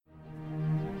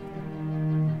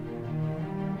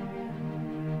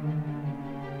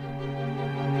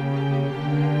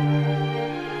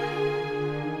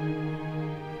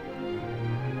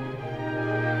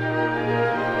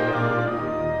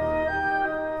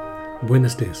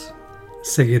Buenos días.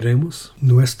 Seguiremos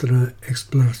nuestra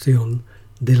exploración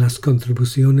de las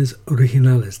contribuciones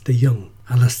originales de Jung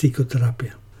a la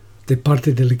psicoterapia. De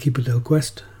parte del equipo del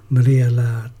Quest, María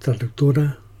la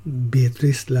traductora,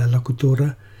 Beatriz la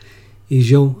locutora y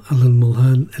yo, Alan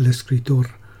Mulhern, el escritor,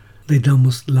 le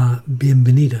damos la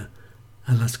bienvenida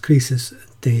a las crisis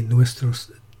de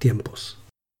nuestros tiempos.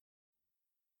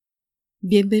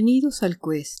 Bienvenidos al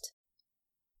Quest.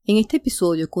 En este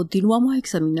episodio continuamos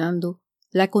examinando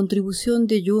la contribución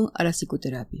de Jung a la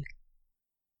psicoterapia.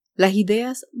 Las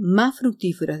ideas más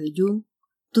fructíferas de Jung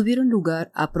tuvieron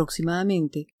lugar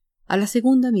aproximadamente a la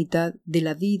segunda mitad de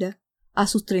la vida a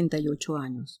sus 38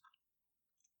 años.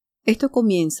 Esto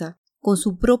comienza con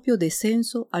su propio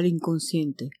descenso al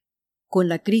inconsciente, con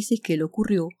la crisis que le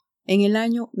ocurrió en el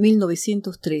año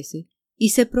 1913 y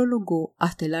se prolongó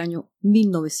hasta el año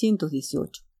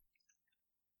 1918.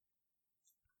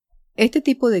 Este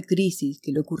tipo de crisis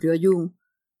que le ocurrió a Jung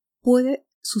puede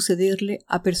sucederle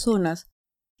a personas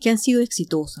que han sido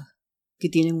exitosas, que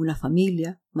tienen una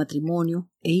familia, matrimonio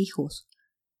e hijos,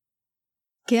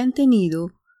 que han tenido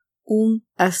un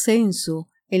ascenso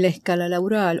en la escala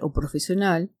laboral o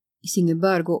profesional y sin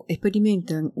embargo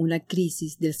experimentan una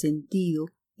crisis del sentido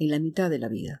en la mitad de la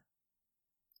vida.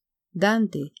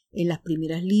 Dante, en las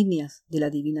primeras líneas de la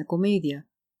Divina Comedia,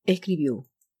 escribió: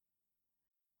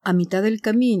 a mitad del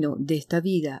camino de esta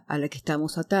vida a la que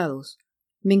estamos atados,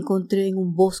 me encontré en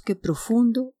un bosque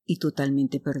profundo y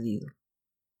totalmente perdido.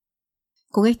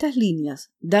 Con estas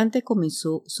líneas, Dante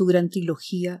comenzó su gran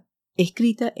trilogía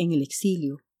escrita en el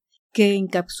exilio, que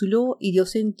encapsuló y dio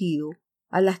sentido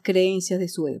a las creencias de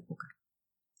su época.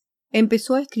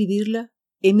 Empezó a escribirla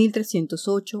en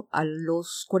 1308 a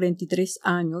los 43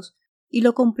 años y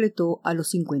lo completó a los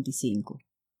 55,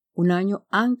 un año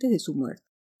antes de su muerte.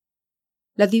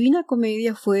 La Divina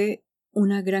Comedia fue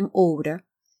una gran obra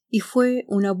y fue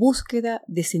una búsqueda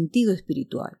de sentido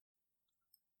espiritual.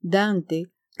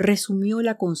 Dante resumió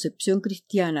la concepción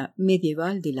cristiana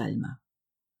medieval del alma.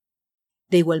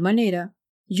 De igual manera,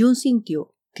 Jung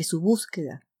sintió que su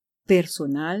búsqueda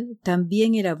personal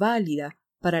también era válida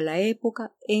para la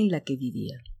época en la que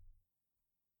vivía.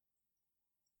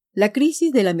 La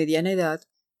crisis de la mediana edad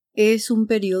es un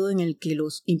periodo en el que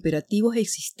los imperativos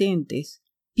existentes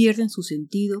pierden su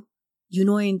sentido y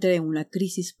uno entra en una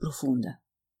crisis profunda.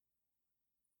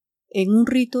 En un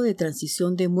rito de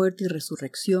transición de muerte y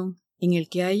resurrección en el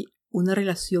que hay una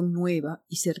relación nueva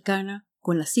y cercana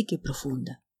con la psique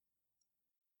profunda.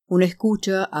 Uno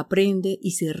escucha, aprende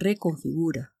y se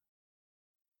reconfigura.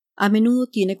 A menudo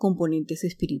tiene componentes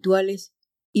espirituales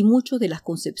y muchas de las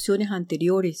concepciones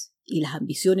anteriores y las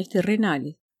ambiciones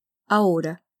terrenales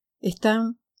ahora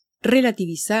están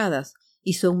relativizadas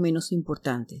y son menos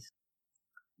importantes.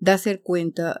 Darse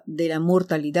cuenta de la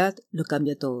mortalidad lo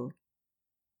cambia todo.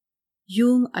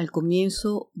 Jung, al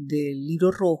comienzo del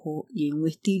Libro Rojo y en un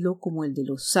estilo como el de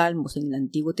los Salmos en el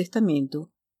Antiguo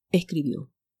Testamento,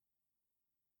 escribió: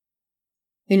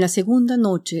 en la segunda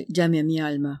noche llamé a mi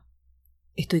alma.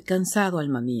 Estoy cansado,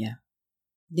 alma mía.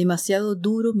 Demasiado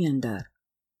duro mi andar.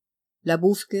 La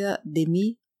búsqueda de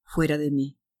mí fuera de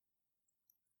mí.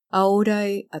 Ahora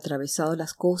he atravesado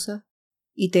las cosas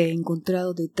y te he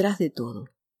encontrado detrás de todo.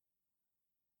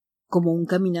 Como un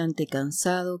caminante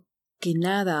cansado que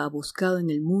nada ha buscado en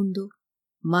el mundo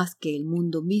más que el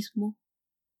mundo mismo,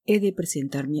 he de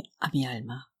presentarme a mi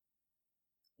alma.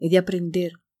 He de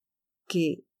aprender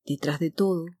que detrás de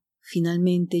todo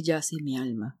finalmente yace mi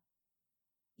alma,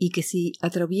 y que si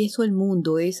atravieso el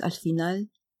mundo es al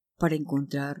final para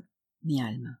encontrar mi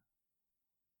alma.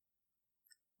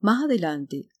 Más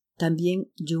adelante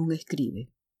también Jung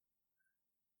escribe: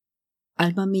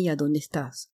 alma mía, ¿dónde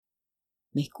estás?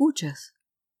 ¿Me escuchas?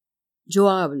 Yo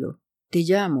hablo, te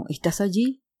llamo, ¿estás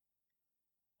allí?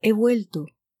 He vuelto,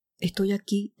 estoy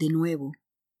aquí de nuevo.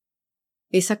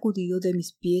 He sacudido de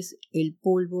mis pies el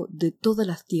polvo de todas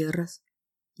las tierras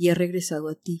y he regresado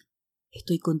a ti,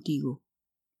 estoy contigo.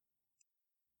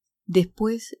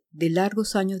 Después de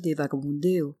largos años de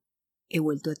vagabundeo, he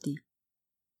vuelto a ti.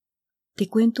 Te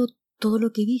cuento todo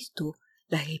lo que he visto,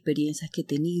 las experiencias que he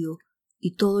tenido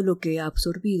y todo lo que he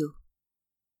absorbido.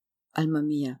 Alma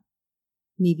mía,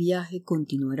 mi viaje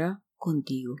continuará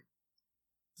contigo.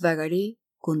 Vagaré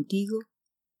contigo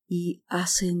y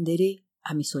ascenderé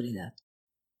a mi soledad.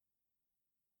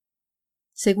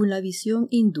 Según la visión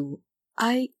hindú,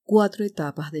 hay 4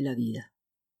 etapas de la vida,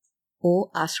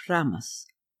 o ashramas,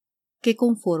 que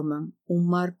conforman un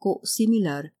marco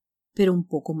similar pero un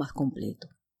poco más completo.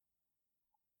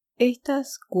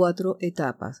 Estas 4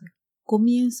 etapas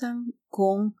comienzan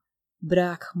con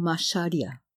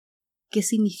Brahmacharya, que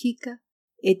significa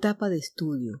etapa de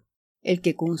estudio, el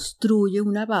que construye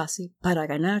una base para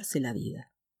ganarse la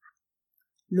vida.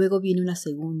 Luego viene una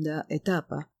segunda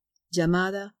etapa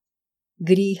llamada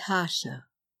grihaya,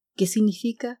 que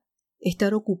significa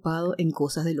estar ocupado en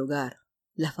cosas del hogar,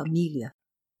 la familia,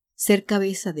 ser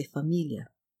cabeza de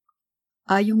familia.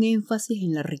 Hay un énfasis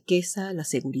en la riqueza, la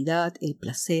seguridad, el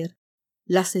placer,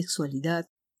 la sexualidad,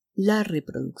 la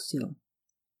reproducción.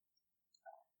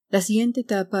 La siguiente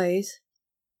etapa es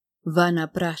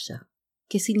vanapraya,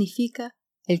 que significa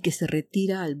el que se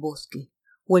retira al bosque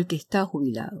o el que está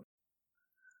jubilado.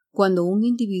 Cuando un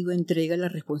individuo entrega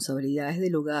las responsabilidades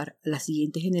del hogar a la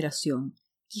siguiente generación,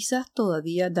 quizás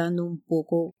todavía dando un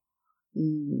poco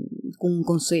un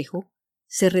consejo,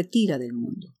 se retira del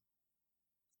mundo.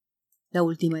 La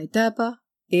última etapa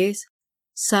es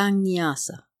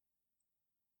sannyasa.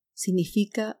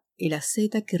 Significa el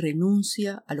asceta que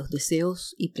renuncia a los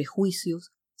deseos y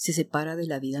prejuicios, se separa de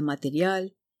la vida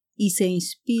material y se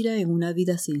inspira en una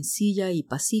vida sencilla y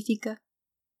pacífica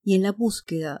y en la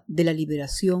búsqueda de la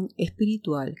liberación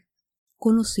espiritual,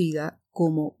 conocida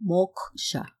como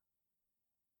moksha.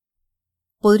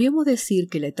 Podríamos decir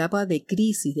que la etapa de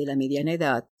crisis de la mediana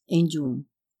edad en Jung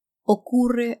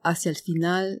ocurre hacia el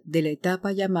final de la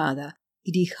etapa llamada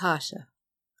grihaya,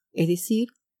 es decir,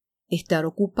 estar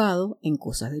ocupado en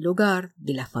cosas del hogar,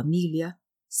 de la familia,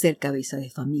 ser cabeza de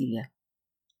familia.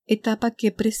 Etapa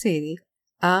que precede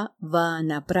a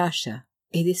vanapraya,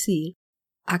 es decir,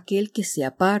 aquel que se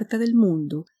aparta del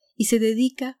mundo y se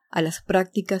dedica a las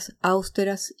prácticas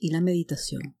austeras y la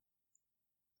meditación.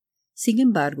 Sin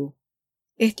embargo,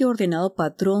 este ordenado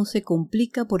patrón se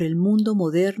complica por el mundo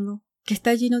moderno que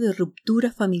está lleno de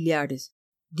rupturas familiares,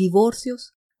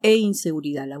 divorcios e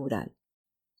inseguridad laboral.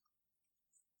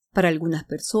 Para algunas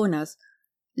personas,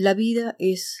 la vida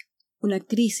es una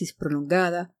crisis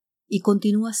prolongada y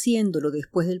continúa siéndolo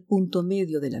después del punto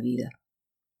medio de la vida.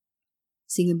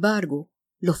 Sin embargo,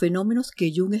 los fenómenos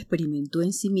que Jung experimentó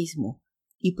en sí mismo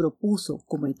y propuso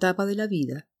como etapa de la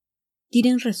vida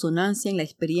tienen resonancia en la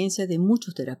experiencia de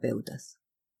muchos terapeutas.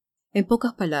 En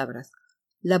pocas palabras,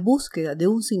 la búsqueda de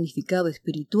un significado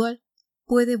espiritual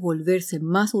puede volverse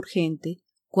más urgente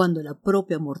cuando la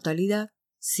propia mortalidad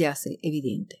se hace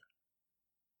evidente.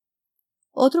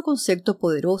 Otro concepto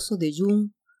poderoso de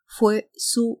Jung fue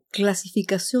su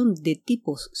clasificación de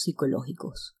tipos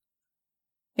psicológicos.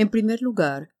 En primer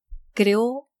lugar,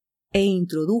 creó e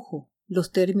introdujo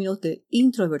los términos de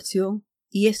introversión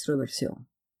y extroversión.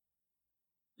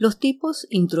 Los tipos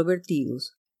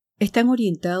introvertidos están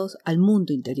orientados al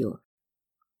mundo interior.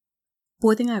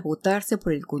 Pueden agotarse,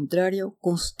 por el contrario,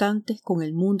 constantes con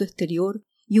el mundo exterior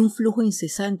y un flujo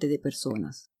incesante de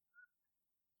personas.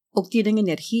 Obtienen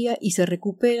energía y se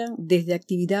recuperan desde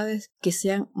actividades que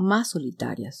sean más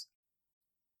solitarias.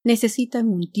 Necesitan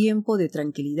un tiempo de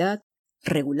tranquilidad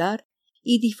regular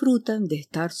y disfrutan de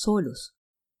estar solos.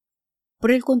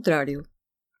 Por el contrario,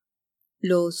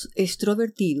 los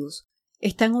extrovertidos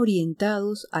están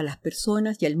orientados a las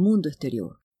personas y al mundo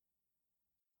exterior.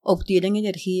 Obtienen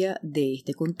energía de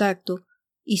este contacto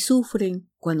y sufren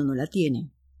cuando no la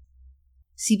tienen.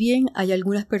 Si bien hay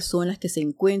algunas personas que se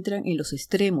encuentran en los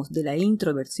extremos de la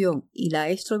introversión y la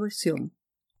extroversión,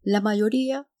 la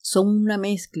mayoría son una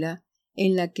mezcla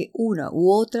en la que una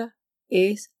u otra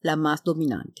es la más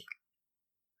dominante.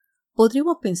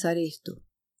 Podríamos pensar esto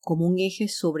como un eje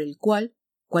sobre el cual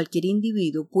cualquier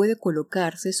individuo puede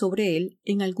colocarse sobre él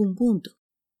en algún punto.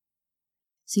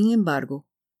 Sin embargo,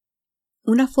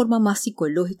 una forma más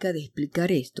psicológica de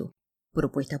explicar esto,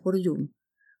 propuesta por Jung,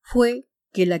 fue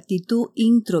que la actitud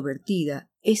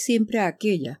introvertida es siempre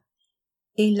aquella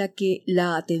en la que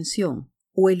la atención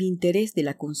o el interés de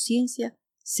la conciencia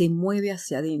se mueve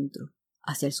hacia adentro,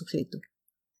 hacia el sujeto,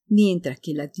 mientras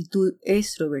que la actitud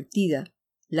extrovertida,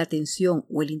 la atención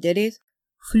o el interés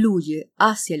fluye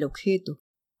hacia el objeto,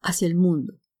 hacia el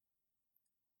mundo.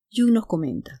 Jung nos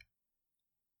comenta: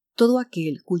 todo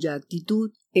aquel cuya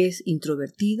actitud es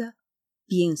introvertida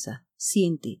piensa,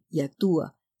 siente y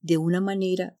actúa de una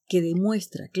manera que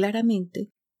demuestra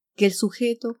claramente que el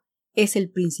sujeto es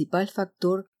el principal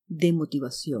factor de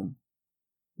motivación,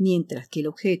 mientras que el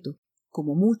objeto,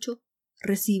 como mucho,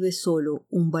 recibe solo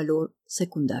un valor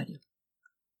secundario.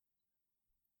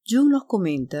 Jung nos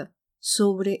comenta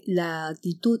sobre la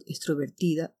actitud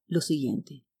extrovertida lo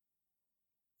siguiente: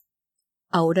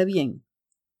 ahora bien,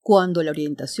 cuando la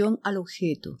orientación al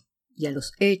objeto y a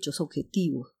los hechos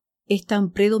objetivos es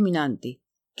tan predominante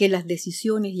que las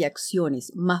decisiones y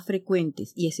acciones más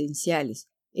frecuentes y esenciales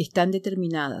están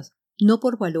determinadas no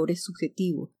por valores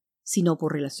subjetivos, sino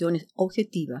por relaciones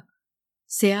objetivas,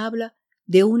 se habla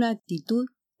de una actitud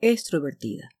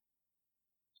extrovertida.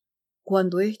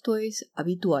 Cuando esto es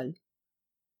habitual,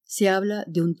 se habla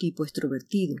de un tipo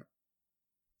extrovertido.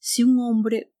 Si un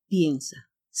hombre piensa,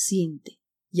 siente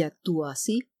y actúa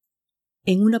así,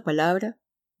 en una palabra,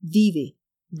 vive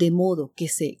de modo que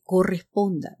se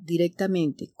corresponda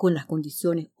directamente con las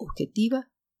condiciones objetivas,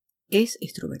 es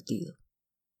extrovertido.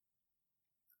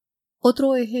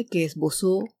 Otro eje que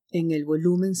esbozó en el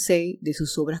volumen 6 de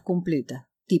sus obras completas,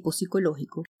 Tipos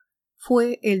psicológicos,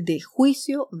 fue el de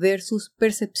juicio versus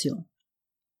percepción.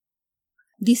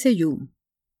 Dice Jung,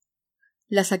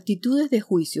 las actitudes de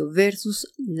juicio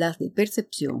versus las de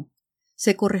percepción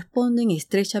se corresponden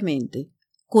estrechamente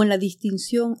con la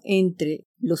distinción entre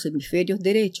los hemisferios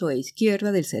derecho e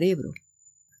izquierda del cerebro,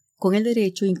 con el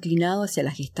derecho inclinado hacia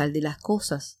la gestal de las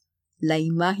cosas, la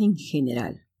imagen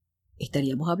general.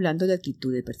 Estaríamos hablando de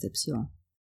actitud de percepción,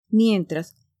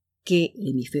 mientras que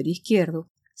el hemisferio izquierdo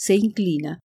se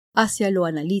inclina hacia lo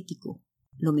analítico,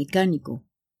 lo mecánico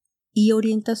y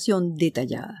orientación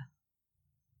detallada.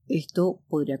 Esto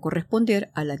podría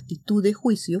corresponder a la actitud de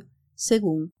juicio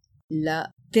según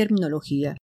la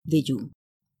terminología de Jung.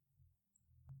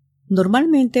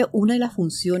 Normalmente una de las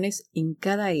funciones en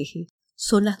cada eje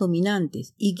son las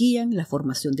dominantes y guían la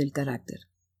formación del carácter.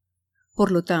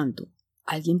 Por lo tanto,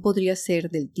 alguien podría ser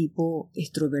del tipo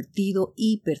extrovertido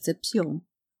y percepción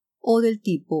o del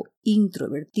tipo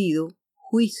introvertido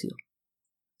juicio.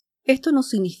 Esto no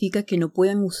significa que no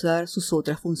puedan usar sus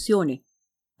otras funciones,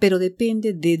 pero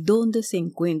depende de dónde se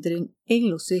encuentren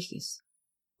en los ejes.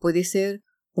 Puede ser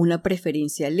una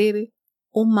preferencia leve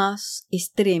o más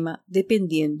extrema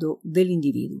dependiendo del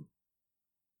individuo.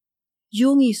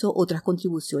 Jung hizo otras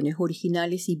contribuciones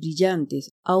originales y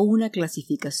brillantes a una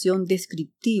clasificación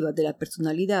descriptiva de la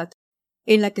personalidad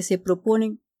en la que se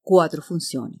proponen 4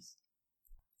 funciones.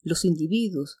 Los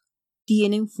individuos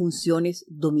tienen funciones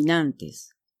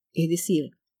dominantes, es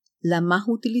decir, la más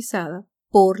utilizada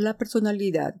por la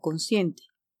personalidad consciente.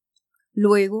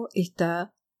 Luego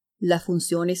está las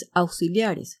funciones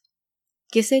auxiliares,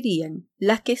 que serían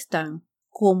las que están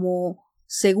como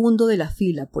segundo de la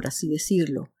fila, por así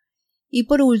decirlo. Y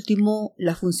por último,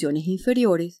 las funciones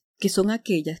inferiores, que son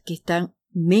aquellas que están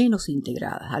menos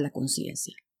integradas a la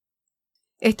conciencia.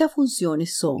 Estas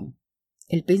funciones son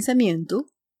el pensamiento,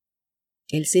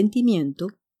 el sentimiento,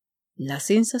 la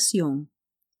sensación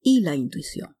y la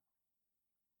intuición.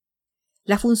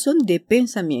 La función de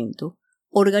pensamiento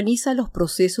organiza los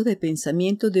procesos de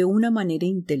pensamiento de una manera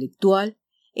intelectual,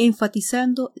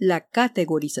 enfatizando la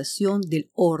categorización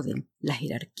del orden, la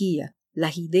jerarquía,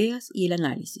 las ideas y el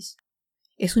análisis.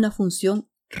 Es una función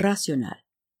racional.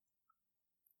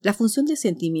 La función de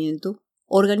sentimiento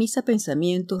organiza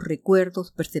pensamientos,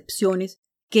 recuerdos, percepciones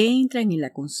que entran en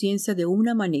la conciencia de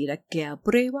una manera que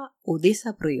aprueba o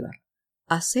desaprueba,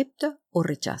 acepta o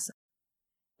rechaza.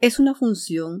 Es una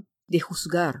función de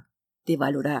juzgar, de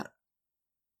valorar.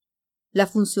 La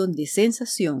función de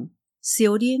sensación se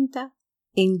orienta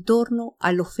en torno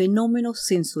a los fenómenos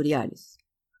sensoriales.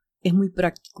 Es muy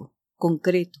práctico,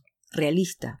 concreto,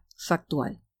 realista,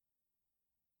 factual.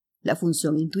 La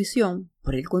función intuición,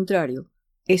 por el contrario,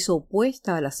 es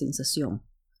opuesta a la sensación,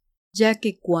 ya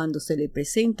que cuando se le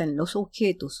presentan los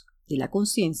objetos de la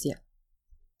conciencia,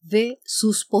 ve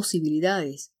sus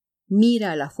posibilidades,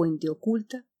 mira a la fuente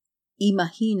oculta,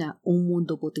 imagina un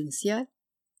mundo potencial,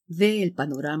 ve el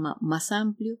panorama más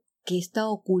amplio que está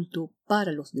oculto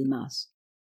para los demás.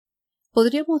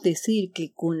 Podríamos decir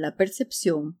que con la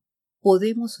percepción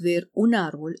podemos ver un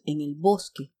árbol en el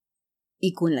bosque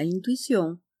y con la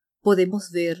intuición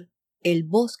podemos ver el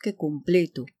bosque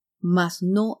completo, mas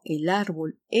no el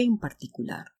árbol en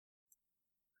particular.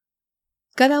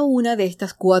 Cada una de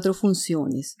estas 4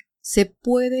 funciones se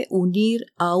puede unir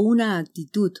a una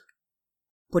actitud.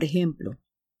 Por ejemplo,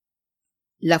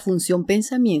 la función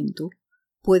pensamiento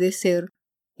puede ser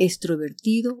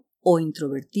extrovertido o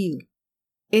introvertido,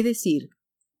 es decir,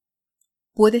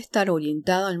 puede estar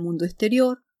orientada al mundo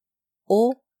exterior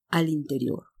o al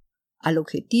interior, al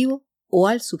objetivo o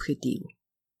al subjetivo.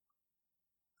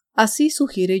 Así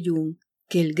sugiere Jung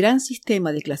que el gran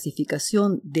sistema de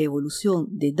clasificación de evolución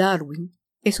de Darwin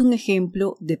es un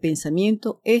ejemplo de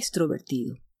pensamiento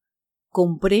extrovertido.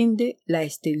 Comprende la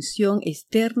extensión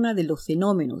externa de los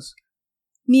fenómenos,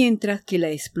 mientras que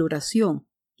la exploración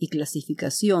y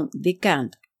clasificación de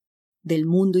Kant del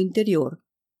mundo interior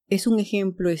es un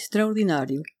ejemplo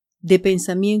extraordinario de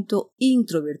pensamiento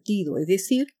introvertido, es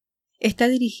decir, está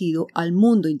dirigido al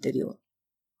mundo interior.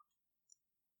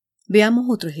 Veamos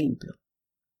otro ejemplo.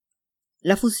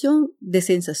 La función de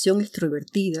sensación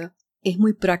extrovertida es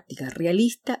muy práctica,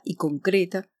 realista y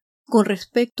concreta con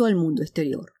respecto al mundo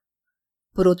exterior.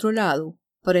 Por otro lado,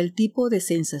 para el tipo de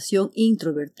sensación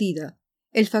introvertida,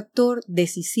 El factor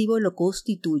decisivo lo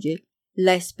constituye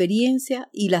la experiencia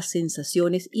y las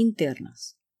sensaciones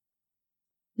internas.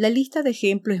 La lista de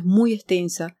ejemplos es muy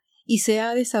extensa y se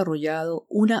ha desarrollado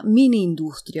una mini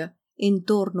industria en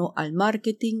torno al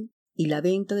marketing y la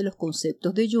venta de los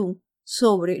conceptos de Jung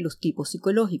sobre los tipos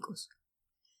psicológicos.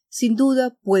 Sin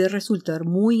duda puede resultar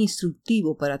muy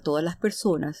instructivo para todas las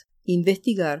personas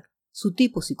investigar su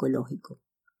tipo psicológico.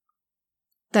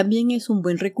 También es un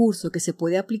buen recurso que se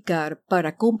puede aplicar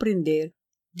para comprender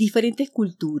diferentes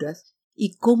culturas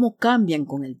y cómo cambian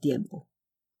con el tiempo.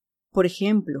 Por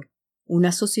ejemplo,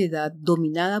 una sociedad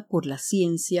dominada por la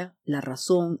ciencia, la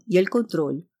razón y el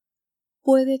control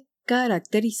puede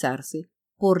caracterizarse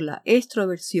por la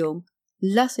extroversión,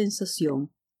 la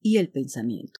sensación y el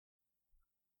pensamiento.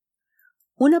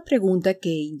 Una pregunta que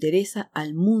interesa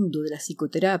al mundo de la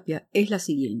psicoterapia es la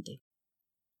siguiente.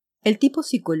 ¿El tipo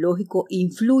psicológico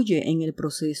influye en el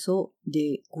proceso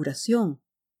de curación?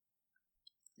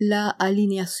 La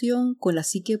alineación con la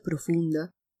psique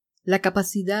profunda, la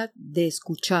capacidad de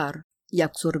escuchar y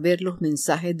absorber los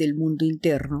mensajes del mundo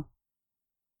interno,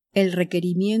 el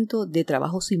requerimiento de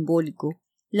trabajo simbólico,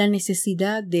 la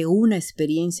necesidad de una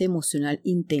experiencia emocional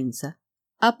intensa,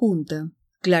 apuntan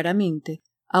claramente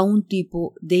a un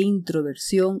tipo de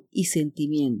introversión y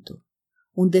sentimiento,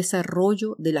 un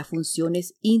desarrollo de las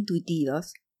funciones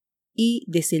intuitivas y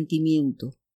de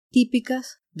sentimiento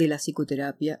típicas de la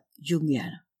psicoterapia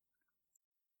junguiana.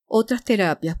 Otras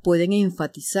terapias pueden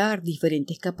enfatizar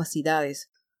diferentes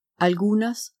capacidades,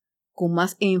 algunas con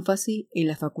más énfasis en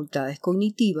las facultades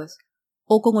cognitivas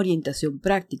o con orientación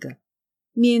práctica,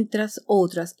 mientras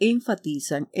otras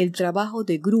enfatizan el trabajo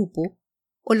de grupo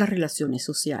o las relaciones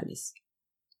sociales.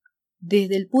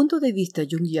 Desde el punto de vista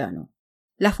junguiano,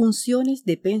 las funciones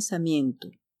de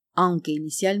pensamiento, aunque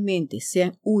inicialmente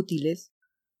sean útiles,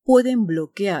 pueden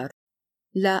bloquear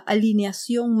la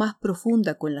alineación más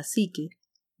profunda con la psique,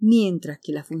 mientras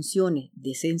que las funciones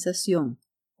de sensación,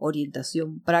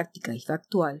 orientación práctica y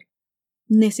factual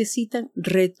necesitan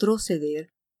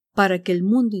retroceder para que el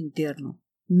mundo interno,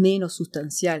 menos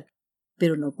sustancial,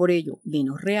 pero no por ello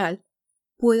menos real,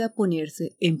 pueda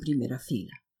ponerse en primera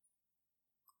fila.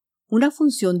 Una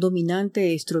función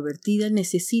dominante extrovertida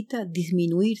necesita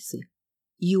disminuirse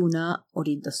y una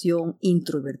orientación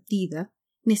introvertida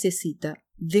necesita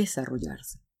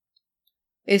desarrollarse.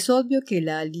 Es obvio que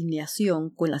la alineación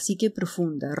con la psique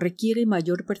profunda requiere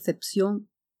mayor percepción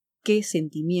que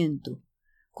sentimiento,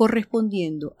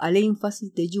 correspondiendo al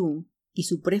énfasis de Jung y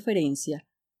su preferencia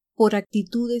por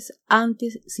actitudes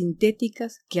antes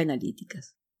sintéticas que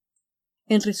analíticas.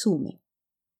 En resumen,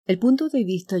 el punto de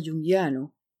vista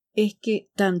junguiano es que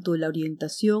tanto la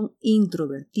orientación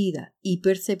introvertida y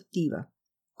perceptiva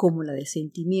como la de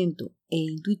sentimiento e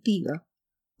intuitiva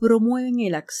promueven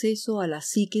el acceso a la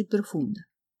psique profunda.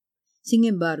 Sin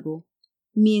embargo,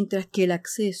 mientras que el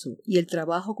acceso y el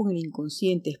trabajo con el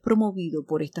inconsciente es promovido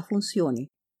por estas funciones,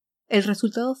 el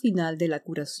resultado final de la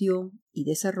curación y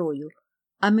desarrollo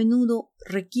a menudo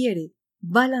requiere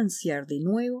balancear de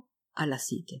nuevo a la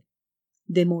psique,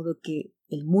 de modo que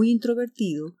el muy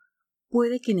introvertido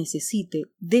puede que necesite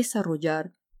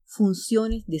desarrollar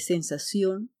funciones de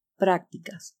sensación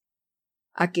prácticas.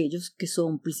 Aquellos que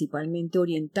son principalmente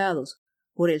orientados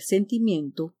por el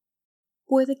sentimiento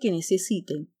puede que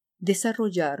necesiten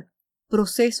desarrollar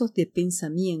procesos de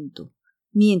pensamiento,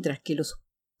 mientras que los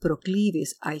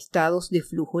proclives a estados de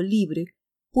flujo libre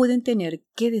pueden tener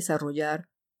que desarrollar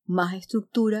más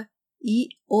estructura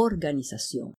y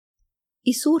organización.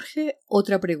 Y surge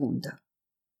otra pregunta.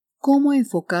 ¿Cómo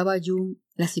enfocaba Jung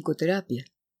la psicoterapia?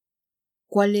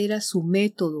 ¿Cuál era su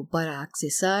método para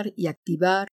accesar y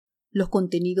activar los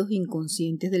contenidos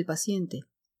inconscientes del paciente?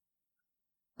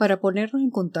 Para ponernos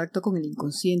en contacto con el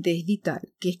inconsciente es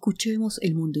vital que escuchemos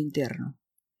el mundo interno,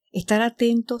 estar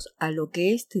atentos a lo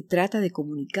que éste trata de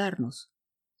comunicarnos.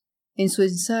 En su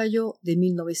ensayo de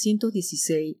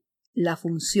 1916, La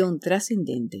función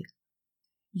trascendente,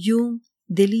 Jung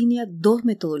delinea dos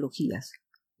metodologías,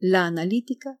 la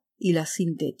analítica y la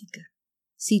sintética,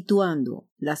 situando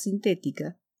la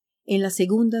sintética en la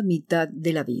segunda mitad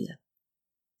de la vida.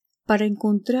 Para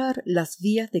encontrar las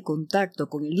vías de contacto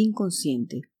con el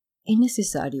inconsciente, es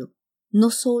necesario no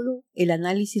solo el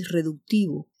análisis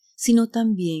reductivo, sino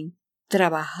también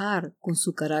trabajar con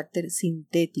su carácter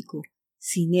sintético,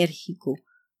 sinérgico,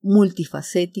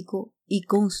 multifacético y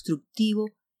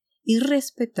constructivo y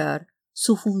respetar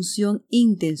su función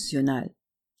intencional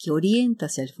que orienta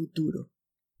hacia el futuro.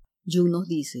 Jung nos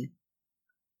dice,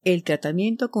 el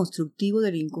tratamiento constructivo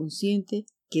del inconsciente,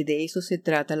 que de eso se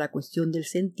trata la cuestión del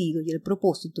sentido y el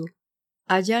propósito,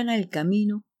 allana el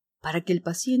camino para que el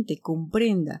paciente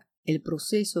comprenda el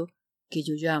proceso que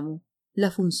yo llamo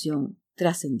la función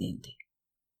trascendente.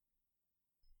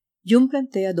 Jung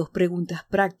plantea 2 preguntas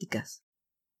prácticas.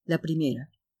 La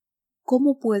primera,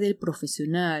 ¿cómo puede el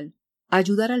profesional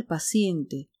ayudar al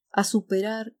paciente a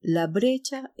superar la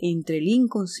brecha entre el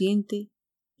inconsciente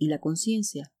y la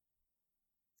conciencia?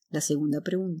 La segunda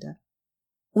pregunta,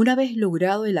 una vez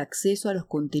logrado el acceso a los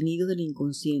contenidos del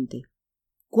inconsciente,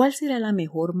 ¿cuál será la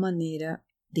mejor manera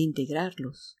de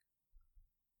integrarlos?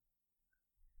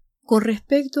 Con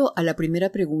respecto a la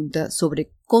primera pregunta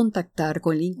sobre contactar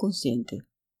con el inconsciente,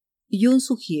 Jung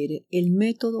sugiere el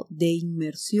método de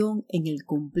inmersión en el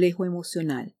complejo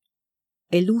emocional,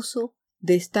 el uso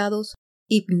de estados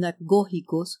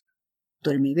hipnagógicos,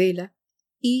 duerme-vela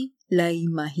y la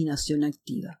imaginación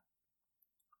activa.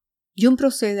 Jung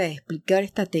procede a explicar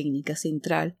esta técnica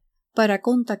central para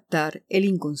contactar el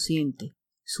inconsciente,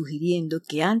 sugiriendo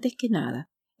que antes que nada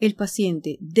el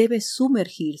paciente debe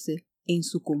sumergirse en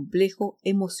su complejo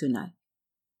emocional.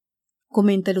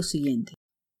 Comenta lo siguiente.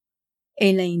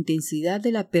 En la intensidad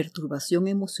de la perturbación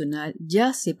emocional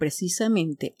yace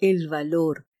precisamente el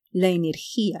valor, la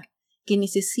energía que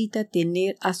necesita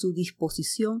tener a su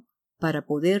disposición para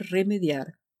poder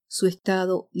remediar su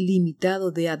estado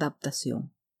limitado de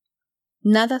adaptación.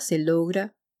 Nada se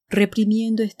logra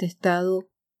reprimiendo este estado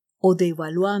o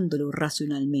devaluándolo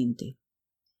racionalmente.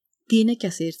 Tiene que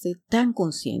hacerse tan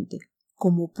consciente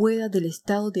como pueda del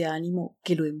estado de ánimo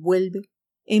que lo envuelve,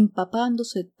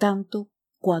 empapándose tanto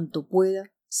cuanto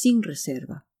pueda sin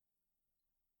reserva.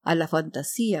 A la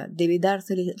fantasía debe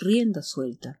dársele rienda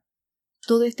suelta.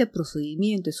 Todo este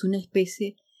procedimiento es una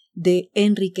especie de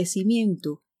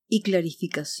enriquecimiento y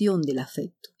clarificación del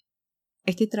afecto.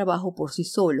 Este trabajo por sí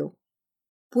solo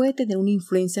puede tener una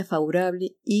influencia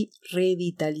favorable y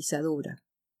revitalizadora.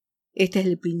 Este es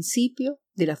el principio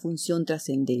de la función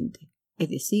trascendente, es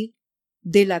decir,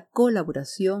 de la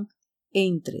colaboración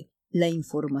entre la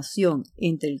información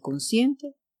entre el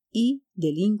consciente y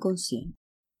del inconsciente.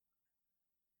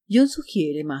 Jung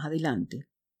sugiere más adelante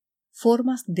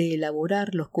formas de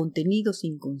elaborar los contenidos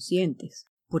inconscientes,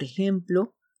 por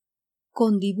ejemplo,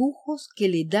 con dibujos que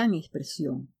le dan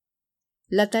expresión.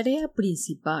 La tarea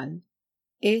principal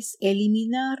es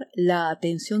eliminar la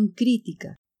atención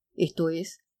crítica, esto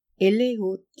es, el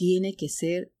ego tiene que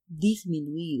ser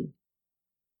disminuido.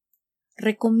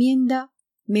 Recomienda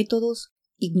métodos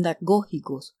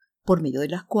hipnagógicos por medio de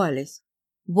las cuales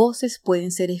voces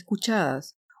pueden ser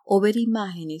escuchadas o ver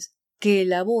imágenes que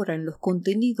elaboran los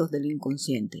contenidos del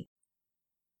inconsciente.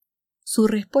 Su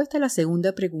respuesta a la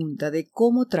segunda pregunta de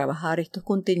cómo trabajar estos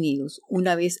contenidos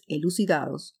una vez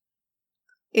elucidados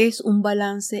es un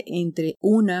balance entre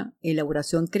una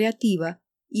elaboración creativa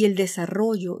y el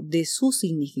desarrollo de su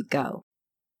significado.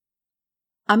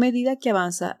 A medida que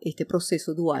avanza este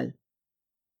proceso dual,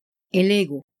 el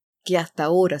ego, que hasta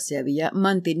ahora se había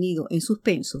mantenido en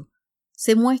suspenso,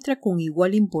 se muestra con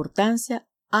igual importancia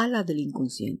a la del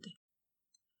inconsciente.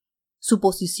 Su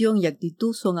posición y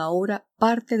actitud son ahora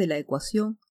parte de la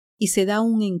ecuación y se da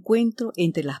un encuentro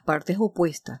entre las partes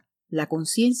opuestas, la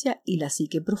conciencia y la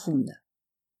psique profunda.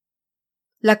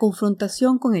 La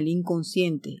confrontación con el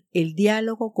inconsciente, el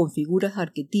diálogo con figuras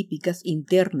arquetípicas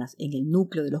internas en el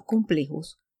núcleo de los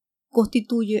complejos,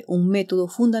 constituye un método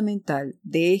fundamental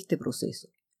de este proceso.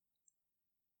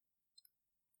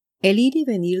 El ir y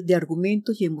venir de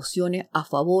argumentos y emociones a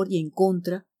favor y en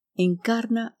contra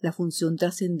encarna la función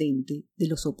trascendente de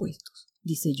los opuestos,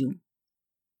 dice Jung.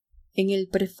 En el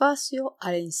prefacio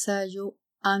al ensayo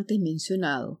antes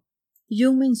mencionado,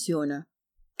 Jung menciona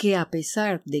que a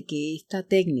pesar de que esta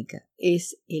técnica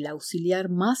es el auxiliar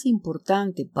más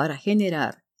importante para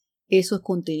generar esos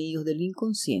contenidos del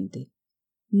inconsciente,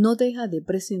 no deja de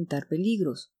presentar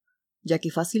peligros, ya que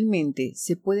fácilmente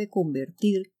se puede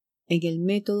convertir en el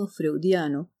método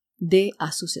freudiano de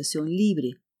asociación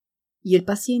libre, y el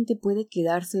paciente puede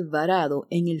quedarse varado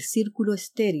en el círculo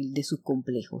estéril de sus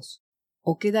complejos,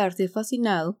 o quedarse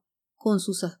fascinado con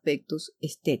sus aspectos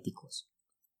estéticos.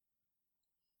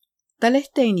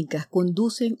 Tales técnicas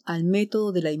conducen al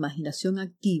método de la imaginación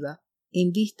activa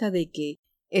en vista de que,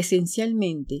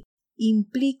 esencialmente,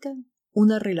 implican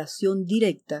una relación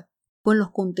directa con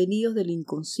los contenidos del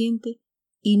inconsciente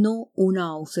y no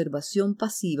una observación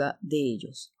pasiva de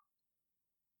ellos.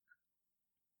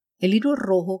 El libro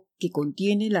rojo que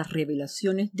contiene las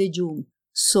revelaciones de Jung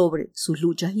sobre sus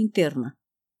luchas internas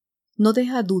no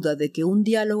deja duda de que un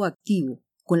diálogo activo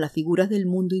con las figuras del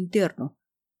mundo interno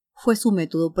fue su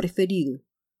método preferido,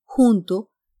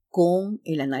 junto con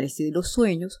el análisis de los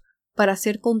sueños para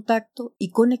hacer contacto y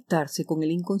conectarse con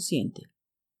el inconsciente.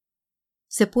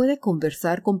 Se puede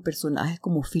conversar con personajes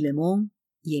como Filemón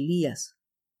y Elías,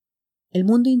 El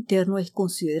mundo interno es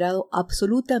considerado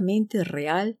absolutamente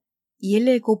real y el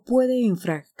ego puede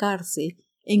enfrascarse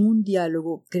en un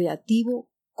diálogo creativo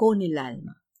con el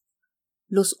alma.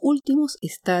 Los últimos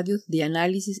estadios de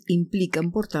análisis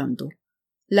implican, por tanto,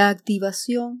 la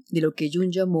activación de lo que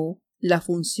Jung llamó la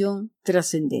función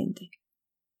trascendente.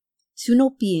 Si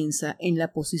uno piensa en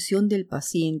la posición del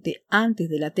paciente antes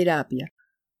de la terapia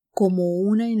como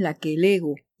una en la que el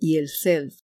ego y el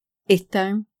self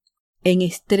están en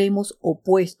extremos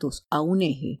opuestos a un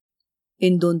eje,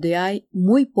 en donde hay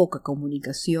muy poca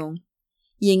comunicación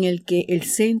y en el que el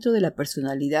centro de la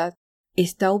personalidad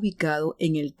está ubicado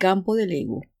en el campo del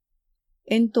ego,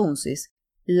 entonces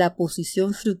la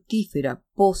posición fructífera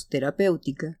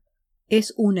post-terapéutica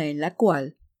es una en la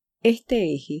cual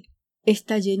este eje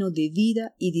está lleno de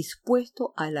vida y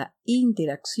dispuesto a la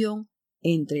interacción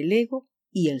entre el ego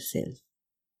y el self.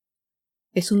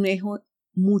 Es un eje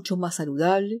mucho más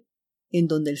saludable, en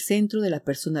donde el centro de la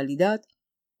personalidad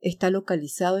está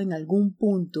localizado en algún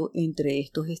punto entre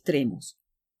estos extremos.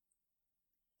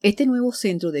 Este nuevo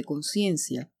centro de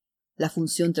conciencia, la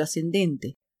función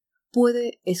trascendente,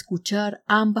 puede escuchar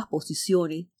ambas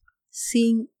posiciones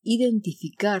sin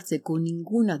identificarse con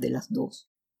ninguna de las dos.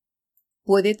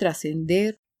 Puede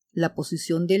trascender la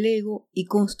posición del ego y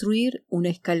construir una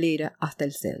escalera hasta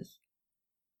el self.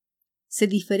 Se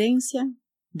diferencian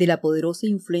de la poderosa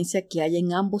influencia que hay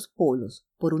en ambos polos,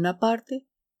 por una parte,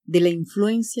 de la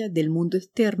influencia del mundo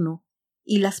externo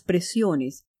y las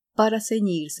presiones para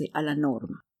ceñirse a la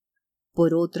norma.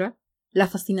 Por otra, la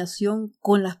fascinación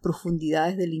con las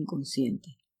profundidades del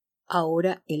inconsciente.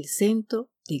 Ahora el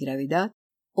centro de gravedad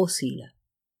oscila.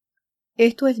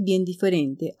 Esto es bien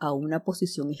diferente a una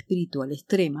posición espiritual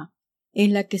extrema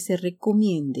en la que se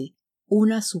recomiende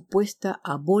una supuesta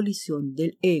abolición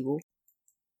del ego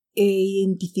e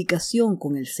identificación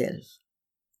con el self.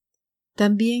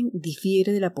 También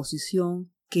difiere de la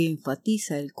posición que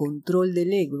enfatiza el control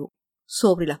del ego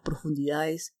sobre las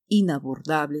profundidades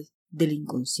inabordables del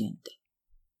inconsciente.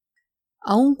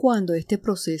 Aun cuando este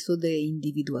proceso de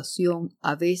individuación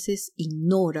a veces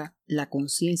ignora la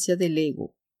conciencia del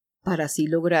ego para así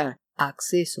lograr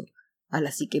acceso a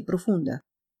la psique profunda,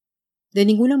 de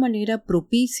ninguna manera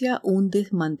propicia un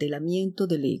desmantelamiento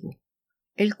del ego,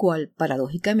 el cual,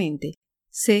 paradójicamente,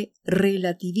 se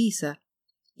relativiza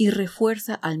y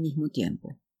refuerza al mismo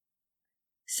tiempo.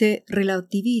 Se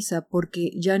relativiza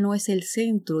porque ya no es el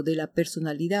centro de la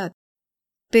personalidad,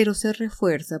 pero se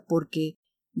refuerza porque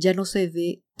ya no se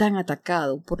ve tan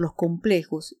atacado por los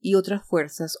complejos y otras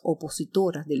fuerzas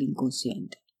opositoras del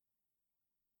inconsciente.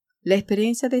 La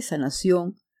experiencia de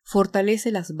sanación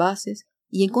fortalece las bases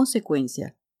y, en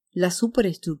consecuencia, la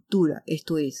superestructura,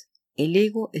 esto es, el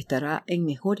ego estará en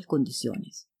mejores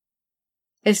condiciones.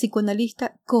 El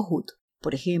psicoanalista Kohut,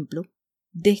 por ejemplo,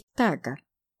 destaca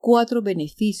 4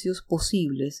 beneficios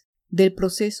posibles del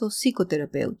proceso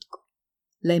psicoterapéutico: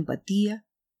 la empatía,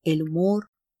 el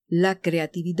humor, la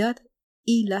creatividad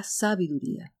y la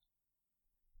sabiduría.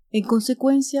 En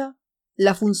consecuencia,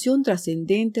 la función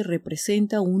trascendente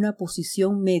representa una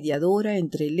posición mediadora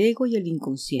entre el ego y el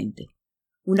inconsciente,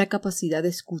 una capacidad de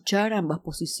escuchar ambas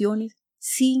posiciones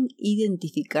sin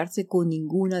identificarse con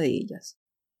ninguna de ellas.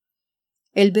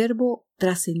 El verbo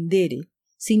trascendere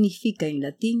significa en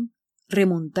latín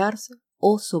remontarse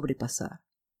o sobrepasar.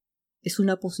 Es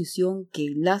una posición que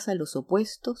enlaza los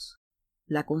opuestos,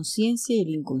 la conciencia y el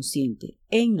inconsciente,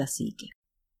 en la psique.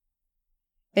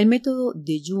 El método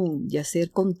de Jung de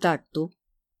hacer contacto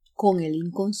con el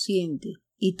inconsciente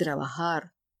y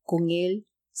trabajar con él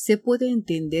se puede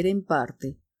entender en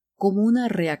parte como una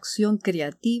reacción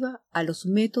creativa a los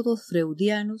métodos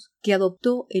freudianos que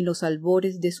adoptó en los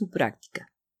albores de su práctica.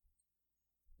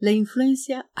 La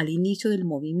influencia al inicio del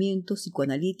movimiento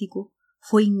psicoanalítico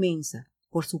fue inmensa,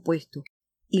 por supuesto,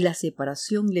 y la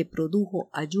separación le produjo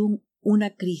a Jung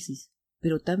una crisis,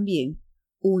 pero también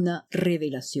una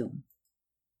revelación.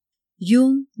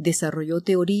 Jung desarrolló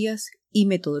teorías y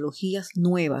metodologías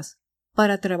nuevas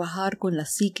para trabajar con la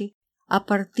psique a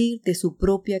partir de su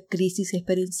propia crisis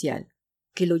experiencial,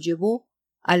 que lo llevó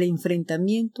al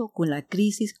enfrentamiento con la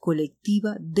crisis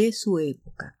colectiva de su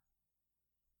época.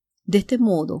 De este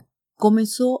modo,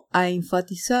 comenzó a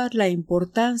enfatizar la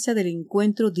importancia del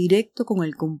encuentro directo con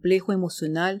el complejo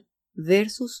emocional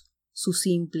versus su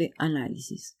simple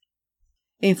análisis.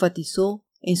 Enfatizó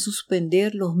en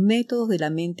suspender los métodos de la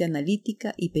mente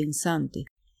analítica y pensante,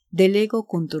 del ego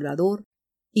controlador,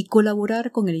 y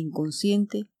colaborar con el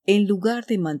inconsciente en lugar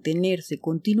de mantenerse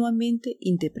continuamente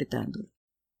interpretándolo.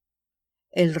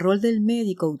 El rol del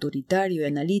médico autoritario y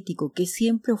analítico que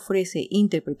siempre ofrece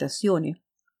interpretaciones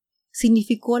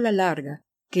significó a la larga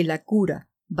que la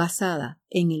cura basada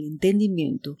en el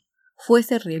entendimiento,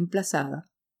 fuese reemplazada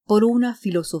por una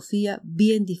filosofía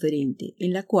bien diferente,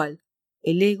 en la cual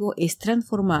el ego es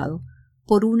transformado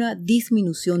por una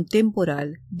disminución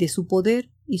temporal de su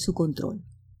poder y su control.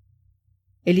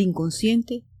 El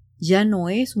inconsciente ya no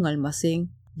es un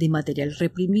almacén de material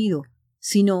reprimido,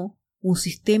 sino un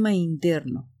sistema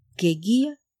interno que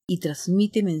guía y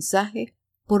transmite mensajes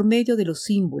por medio de los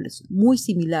símbolos muy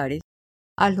similares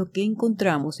a lo que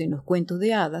encontramos en los cuentos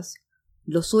de hadas,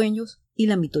 los sueños y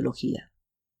la mitología.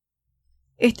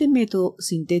 Este método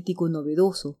sintético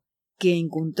novedoso, que en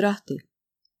contraste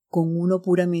con uno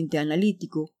puramente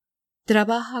analítico,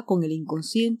 trabaja con el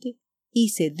inconsciente y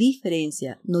se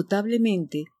diferencia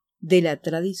notablemente de la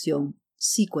tradición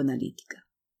psicoanalítica.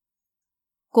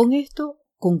 Con esto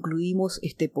concluimos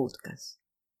este podcast.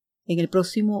 En el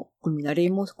próximo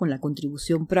culminaremos con la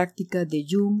contribución práctica de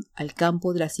Jung al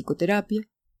campo de la psicoterapia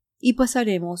y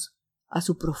pasaremos a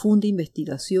su profunda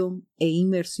investigación e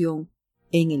inmersión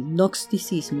en el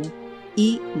gnosticismo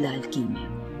y la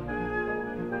alquimia.